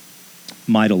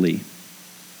mightily.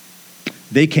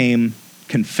 They came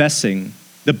confessing.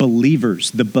 The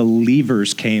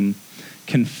believers came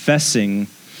confessing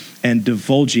and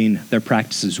divulging their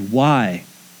practices. Why?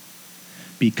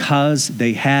 Because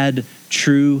they had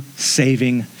true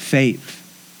saving faith.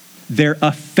 their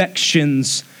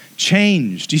affections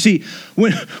changed. You see,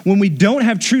 when we don't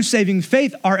have true saving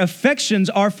faith, our affections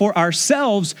are for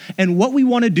ourselves, and what we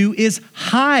want to do is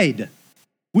hide.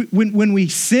 When we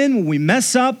sin, when we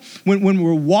mess up, when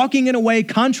we're walking in a way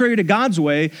contrary to God's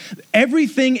way,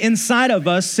 everything inside of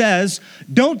us says,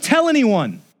 don't tell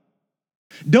anyone.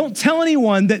 Don't tell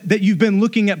anyone that you've been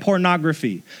looking at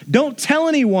pornography. Don't tell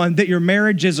anyone that your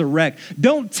marriage is a wreck.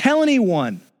 Don't tell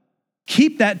anyone.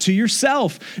 Keep that to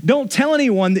yourself. Don't tell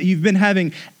anyone that you've been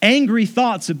having angry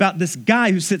thoughts about this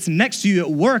guy who sits next to you at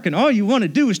work and all you want to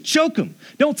do is choke him.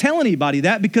 Don't tell anybody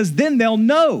that, because then they'll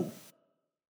know.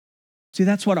 See,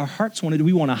 that's what our hearts want to do.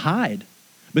 We want to hide.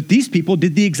 But these people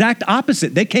did the exact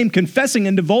opposite. They came confessing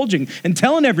and divulging and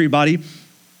telling everybody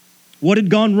what had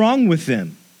gone wrong with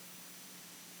them.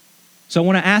 So I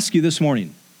want to ask you this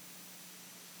morning,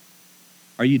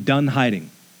 are you done hiding?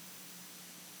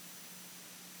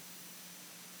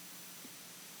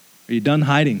 Are you done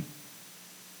hiding?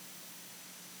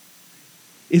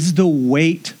 Is the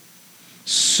weight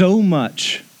so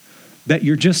much that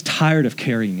you're just tired of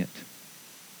carrying it?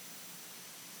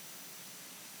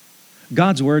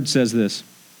 God's word says this,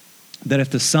 that if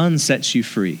the Son sets you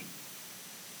free,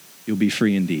 you'll be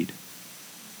free indeed.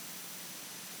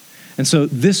 And so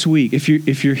this week, if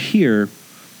you're here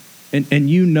and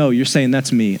you know, you're saying,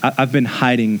 that's me. I've been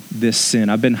hiding this sin.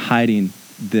 I've been hiding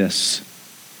this.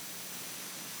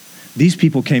 These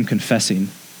people came confessing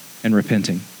and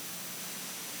repenting.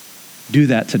 Do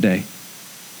that today.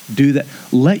 Do that.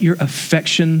 Let your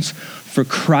affections for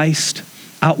Christ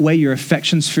outweigh your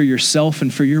affections for yourself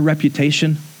and for your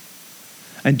reputation.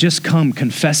 And just come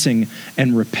confessing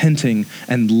and repenting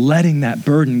and letting that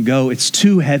burden go. It's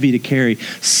too heavy to carry.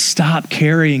 Stop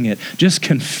carrying it. Just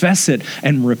confess it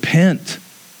and repent.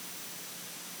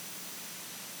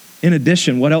 In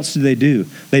addition, what else did they do?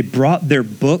 They brought their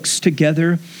books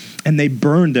together and they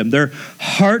burned them. Their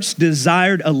hearts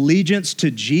desired allegiance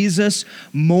to Jesus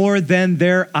more than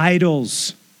their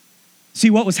idols. See,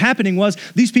 what was happening was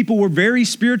these people were very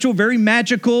spiritual, very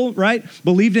magical, right?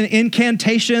 Believed in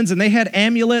incantations, and they had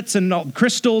amulets and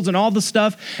crystals and all the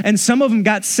stuff. And some of them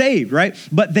got saved, right?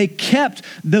 But they kept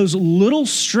those little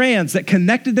strands that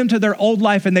connected them to their old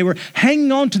life, and they were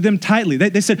hanging on to them tightly.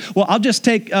 They said, well, I'll just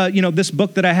take, this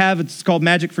book that I have. It's called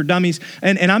Magic for Dummies.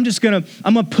 And I'm going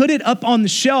to put it up on the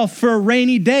shelf for a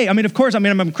rainy day. I'm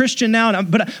a Christian now,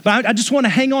 but I just want to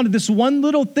hang on to this one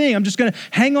little thing. I'm just going to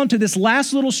hang on to this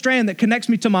last little strand that connects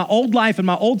me to my old life and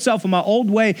my old self and my old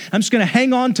way. I'm just going to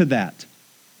hang on to that.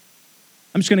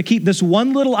 I'm just going to keep this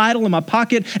one little idol in my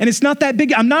pocket, and it's not that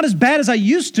big. I'm not as bad as I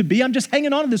used to be. I'm just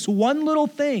hanging on to this one little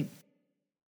thing.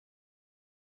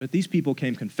 But these people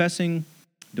came confessing,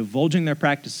 divulging their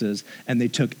practices, and they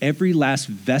took every last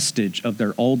vestige of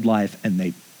their old life and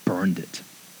they burned it.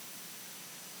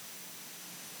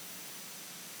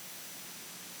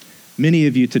 Many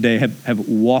of you today have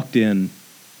walked in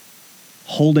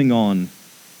holding on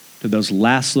to those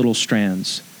last little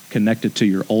strands connected to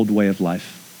your old way of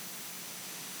life.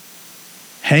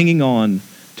 Hanging on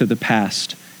to the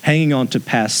past, hanging on to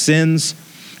past sins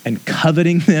and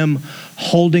coveting them,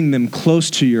 holding them close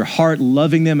to your heart,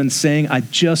 loving them and saying, I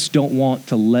just don't want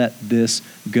to let this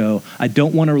go. I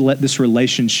don't want to let this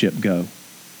relationship go.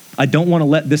 I don't want to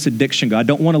let this addiction go. I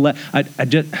don't want to let,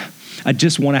 I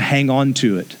just want to hang on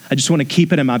to it. I just want to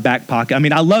keep it in my back pocket.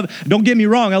 Don't get me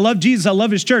wrong, I love Jesus, I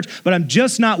love his church, but I'm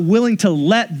just not willing to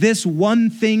let this one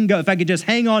thing go. If I could just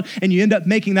hang on, and you end up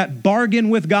making that bargain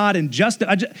with God and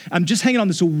I'm just hanging on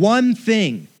this one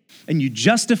thing, and you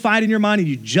justify it in your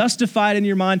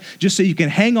mind, just so you can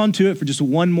hang on to it for just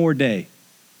one more day.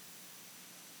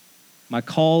 My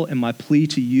call and my plea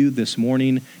to you this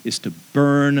morning is to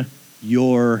burn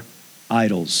your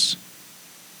idols.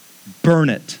 Burn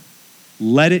it.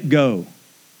 Let it go.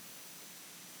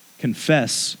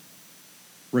 Confess,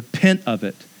 repent of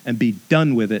it, and be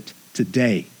done with it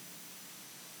today.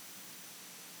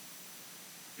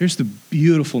 Here's the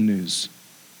beautiful news.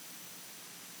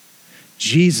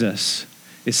 Jesus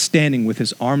is standing with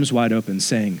his arms wide open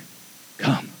saying,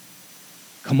 come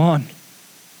on,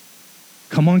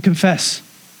 confess.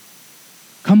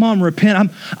 Come on,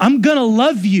 repent. I'm going to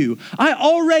love you. I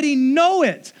already know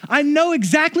it. I know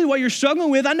exactly what you're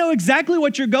struggling with. I know exactly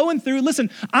what you're going through.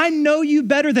 Listen, I know you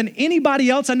better than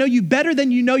anybody else. I know you better than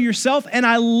you know yourself, and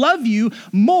I love you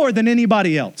more than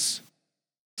anybody else.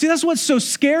 See, that's what's so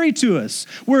scary to us.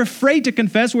 We're afraid to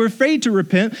confess. We're afraid to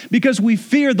repent because we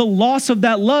fear the loss of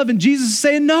that love. And Jesus is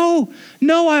saying, no,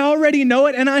 I already know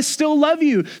it, and I still love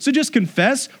you. So just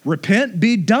confess, repent,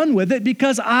 be done with it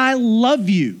because I love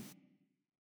you.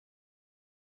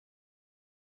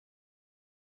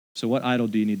 So what idol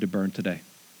do you need to burn today?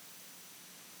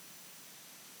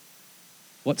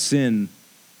 What sin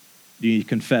do you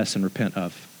confess and repent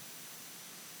of?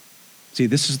 See,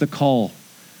 this is the call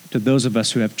to those of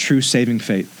us who have true saving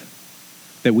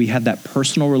faith, that we have that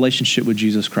personal relationship with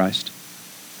Jesus Christ.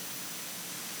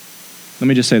 Let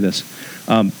me just say this.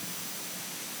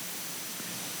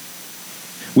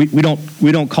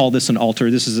 We don't call this an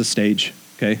altar. This is a stage,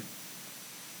 okay?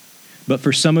 But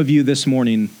for some of you this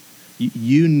morning,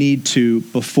 you need to,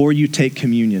 before you take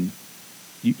communion,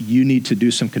 you need to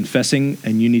do some confessing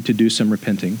and you need to do some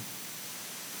repenting.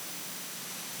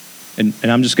 And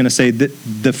I'm just going to say that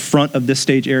the front of this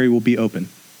stage area will be open.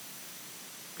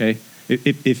 Okay?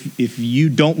 If you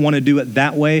don't want to do it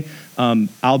that way,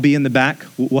 I'll be in the back.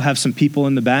 We'll have some people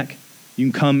in the back. You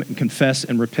can come and confess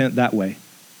and repent that way.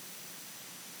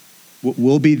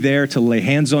 We'll be there to lay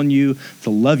hands on you, to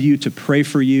love you, to pray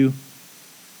for you.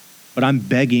 But I'm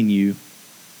begging you,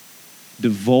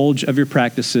 divulge of your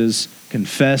practices,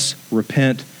 confess,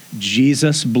 repent.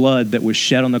 Jesus' blood that was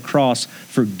shed on the cross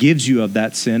forgives you of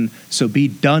that sin, so be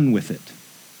done with it.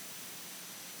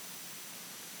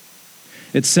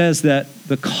 It says that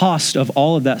the cost of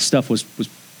all of that stuff was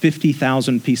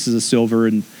 50,000 pieces of silver,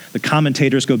 and the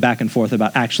commentators go back and forth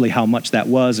about actually how much that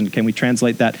was, and can we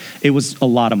translate that? It was a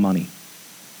lot of money.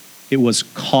 It was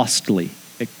costly.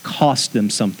 It cost them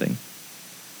something.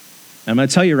 I'm going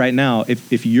to tell you right now,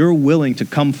 if you're willing to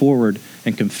come forward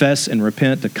and confess and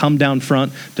repent, to come down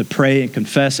front, to pray and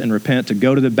confess and repent, to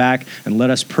go to the back and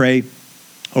let us pray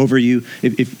over you,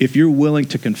 if you're willing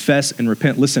to confess and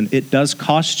repent, listen, it does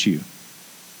cost you.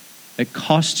 It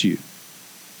costs you.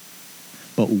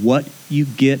 But what you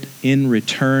get in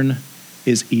return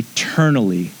is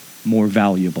eternally more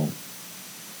valuable.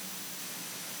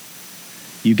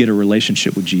 You get a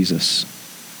relationship with Jesus.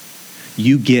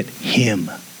 You get him.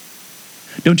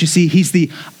 Don't you see? He's the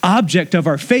object of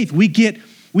our faith. We get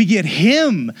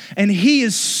him, and he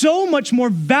is so much more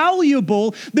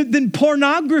valuable than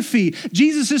pornography.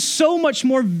 Jesus is so much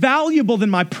more valuable than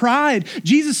my pride.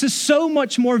 Jesus is so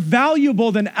much more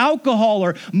valuable than alcohol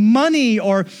or money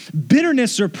or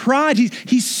bitterness or pride.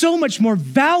 He's so much more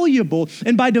valuable.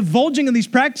 And by divulging in these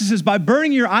practices, by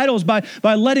burning your idols, by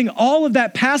letting all of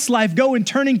that past life go and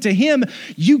turning to him,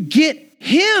 you get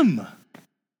him.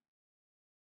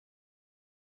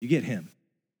 You get him.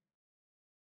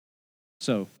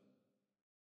 So,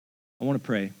 I want to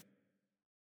pray,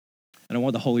 and I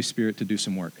want the Holy Spirit to do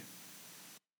some work.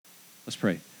 Let's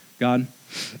pray. God,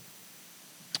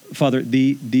 Father,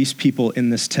 these people in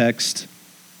this text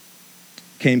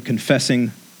came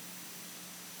confessing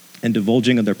and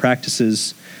divulging of their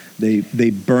practices.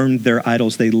 They burned their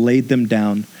idols. They laid them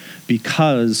down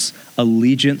because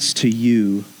allegiance to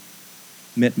you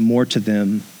meant more to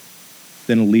them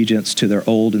than allegiance to their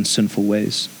old and sinful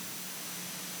ways.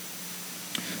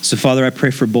 So, Father, I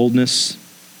pray for boldness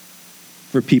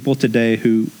for people today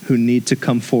who need to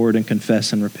come forward and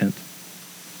confess and repent.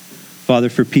 Father,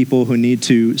 for people who need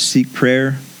to seek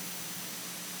prayer.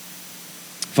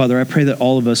 Father, I pray that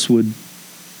all of us would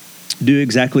do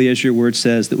exactly as your word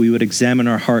says, that we would examine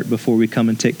our heart before we come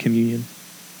and take communion,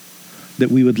 that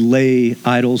we would lay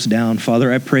idols down.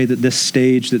 Father, I pray that this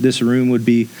stage, that this room would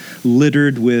be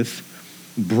littered with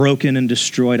broken and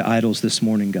destroyed idols this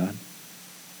morning, God.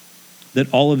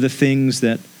 That all of the things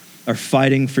that are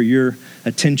fighting for your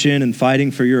attention and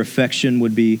fighting for your affection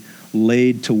would be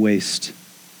laid to waste.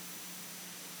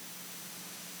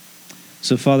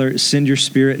 So, Father, send your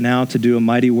Spirit now to do a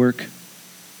mighty work.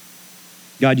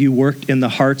 God, you worked in the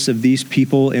hearts of these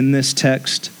people in this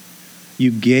text.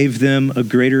 You gave them a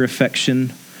greater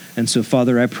affection. And so,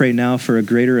 Father, I pray now for a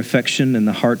greater affection in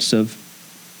the hearts of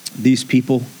these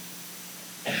people,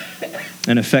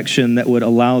 an affection that would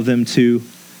allow them to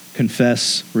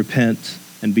confess, repent,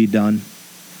 and be done.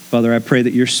 Father, I pray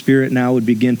that your Spirit now would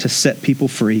begin to set people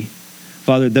free.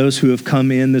 Father, those who have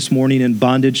come in this morning in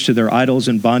bondage to their idols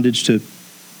and bondage to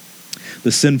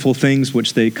the sinful things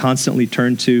which they constantly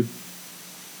turn to,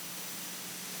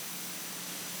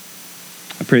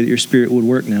 I pray that your Spirit would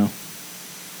work now.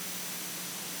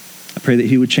 I pray that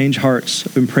he would change hearts.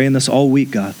 I've been praying this all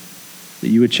week, God, that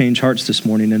you would change hearts this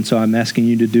morning, and so I'm asking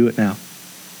you to do it now.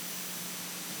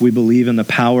 We believe in the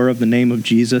power of the name of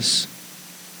Jesus,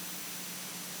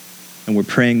 and we're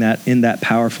praying that in that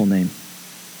powerful name.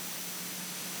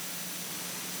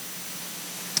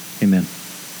 Amen.